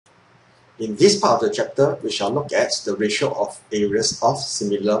In this part of the chapter, we shall look at the ratio of areas of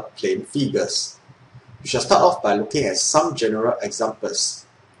similar plane figures. We shall start off by looking at some general examples.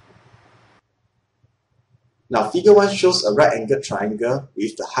 Now, figure 1 shows a right-angled triangle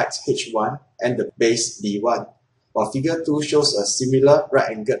with the height h1 and the base b1, while figure 2 shows a similar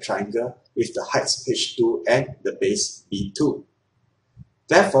right-angled triangle with the heights h2 and the base b2.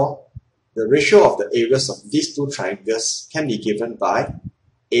 Therefore, the ratio of the areas of these two triangles can be given by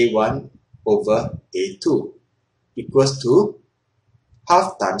a1 over a2 equals to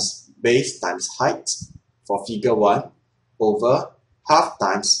half times base times height for figure 1 over half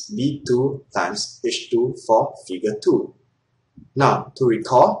times b2 times h2 for figure 2. Now, to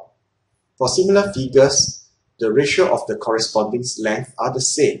recall, for similar figures, the ratio of the corresponding lengths are the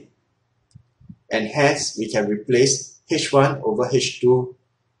same, and hence we can replace h1 over h2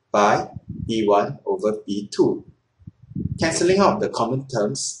 by b1 over b2. Cancelling out the common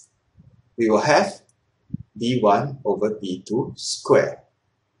terms, we will have b1 over b2 squared.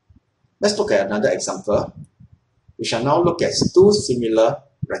 Let's look at another example. We shall now look at two similar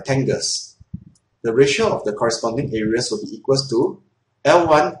rectangles. The ratio of the corresponding areas will be equals to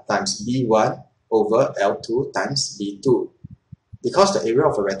L1 times B1 over L2 times B2, because the area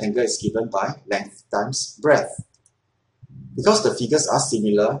of a rectangle is given by length times breadth. Because the figures are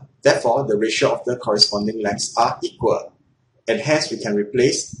similar, therefore the ratio of the corresponding lengths are equal, and hence we can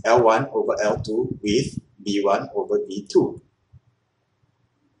replace L1 over L2 with B1 over B2.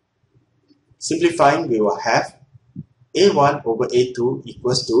 Simplifying, we will have A1 over A2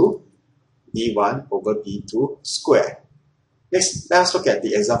 equals to B1 over B2 squared. Next, let us look at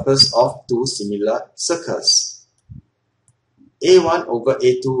the examples of two similar circles. A1 over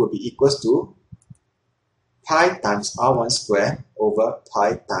A2 will be equals to pi times R1 squared over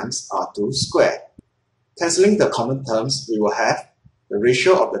pi times R2 squared. Cancelling the common terms, we will have the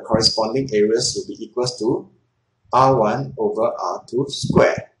ratio of the corresponding areas will be equals to R1 over R2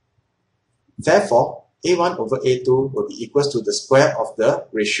 squared. Therefore, A1 over A2 will be equals to the square of the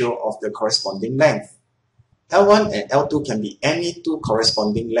ratio of the corresponding length. L1 and L2 can be any two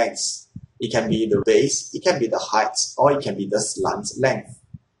corresponding lengths. It can be the base, it can be the height, or it can be the slant length.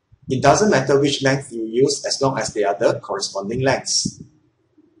 It doesn't matter which length you use as long as they are the corresponding lengths.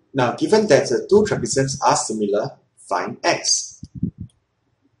 Now, given that the two trapeziums are similar, find x.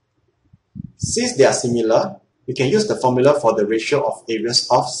 Since they are similar, we can use the formula for the ratio of areas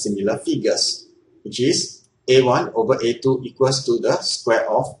of similar figures, which is A1 over A2 equals to the square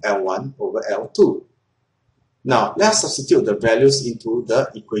of L1 over L2. Now, let's substitute the values into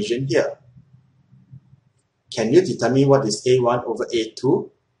the equation here. Can you determine what is A1 over A2?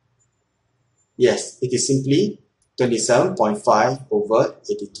 Yes, it is simply 27.5 over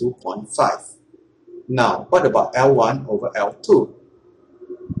 82.5. Now, what about L1 over L2?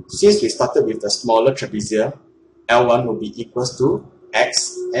 Since we started with the smaller trapezium, L1 will be equals to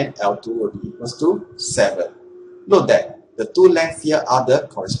x and L2 will be equals to 7. Note that the two lengths here are the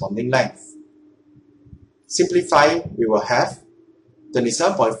corresponding lengths. Simplifying, we will have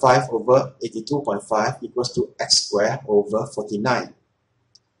 27.5 over 82.5 equals to x squared over 49.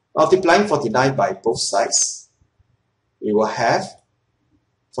 Multiplying 49 by both sides, we will have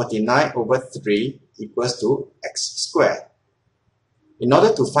 49 over 3 equals to x squared. In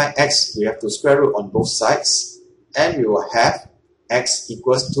order to find x, we have to square root on both sides, and we will have x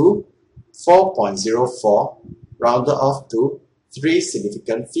equals to 4.04 rounded off to 3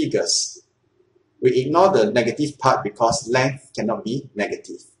 significant figures. We ignore the negative part because length cannot be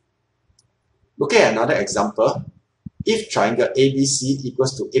negative. Looking at another example, if triangle ABC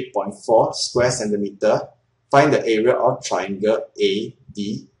equals to 8.4 square centimeter, find the area of triangle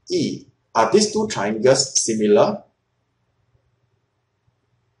ADE. Are these two triangles similar?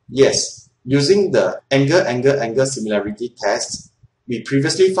 Yes, using the angle similarity test, we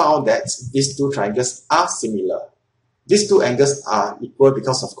previously found that these two triangles are similar. These two angles are equal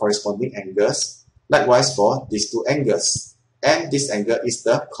because of corresponding angles. Likewise for these two angles. And this angle is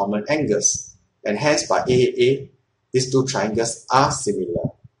the common angles. And hence by AAA, these two triangles are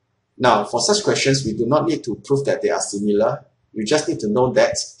similar. Now, for such questions, we do not need to prove that they are similar. You just need to know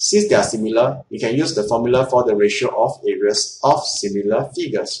that since they are similar, we can use the formula for the ratio of areas of similar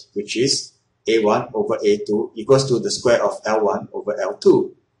figures, which is A1 over A2 equals to the square of L1 over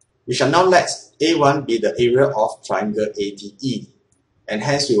L2. We shall now let A1 be the area of triangle ADE, and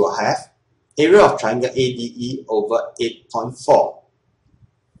hence we will have area of triangle ADE over 8.4.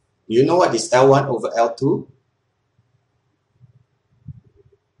 Do you know what is L1 over L2?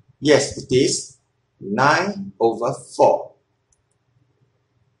 Yes, it is 9 over 4.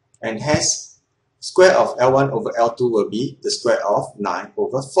 And hence, square of L1 over L2 will be the square of 9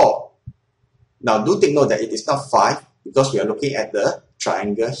 over 4. Now do take note that it is not 5 because we are looking at the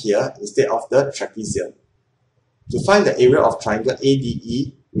triangle here instead of the trapezium. To find the area of triangle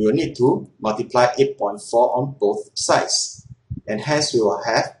ADE, we will need to multiply 8.4 on both sides. And hence we will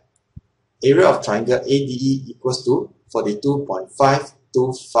have area of triangle ADE equals to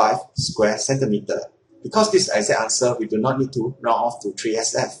 42.525 square centimeter. Because this is the exact answer, we do not need to round off to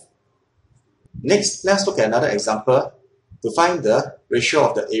 3SF. Next, let's look at another example to find the ratio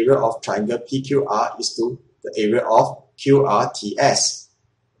of the area of triangle PQR is to the area of QRTS.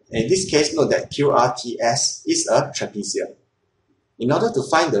 In this case, note that QRTS is a trapezium. In order to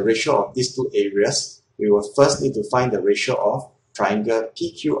find the ratio of these two areas, we will first need to find the ratio of triangle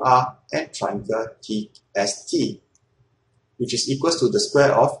PQR and triangle TST, which is equal to the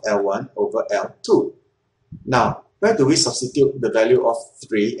square of L1 over L2. Now, where do we substitute the value of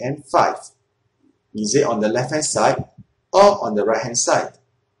 3 and 5? Is it on the left-hand side or on the right-hand side?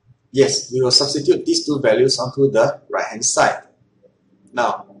 Yes, we will substitute these two values onto the right-hand side.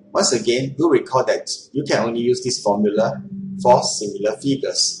 Now, once again, do recall that you can only use this formula for similar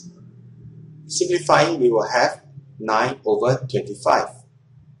figures. Simplifying, we will have 9 over 25.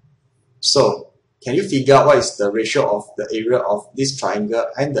 So, can you figure out what is the ratio of the area of this triangle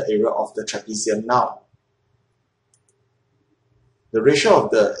and the area of the trapezium now? The ratio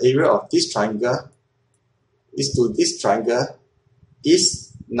of the area of this triangle is to this triangle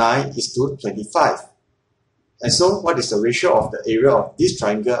is 9 is to 25. And so, what is the ratio of the area of this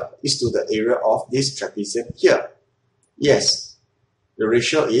triangle is to the area of this trapezium here? Yes, the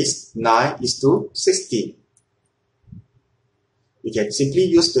ratio is 9 is to 16. We can simply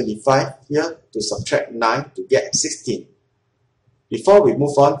use 25 here to subtract 9 to get 16. Before we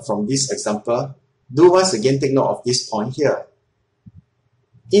move on from this example, do once again take note of this point here.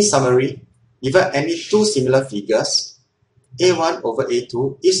 In summary, given any two similar figures, A1 over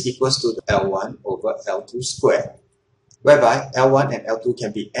A2 is equal to L1 over L2 squared, whereby L1 and L2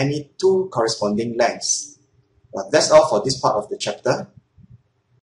 can be any two corresponding lengths. That's all for this part of the chapter.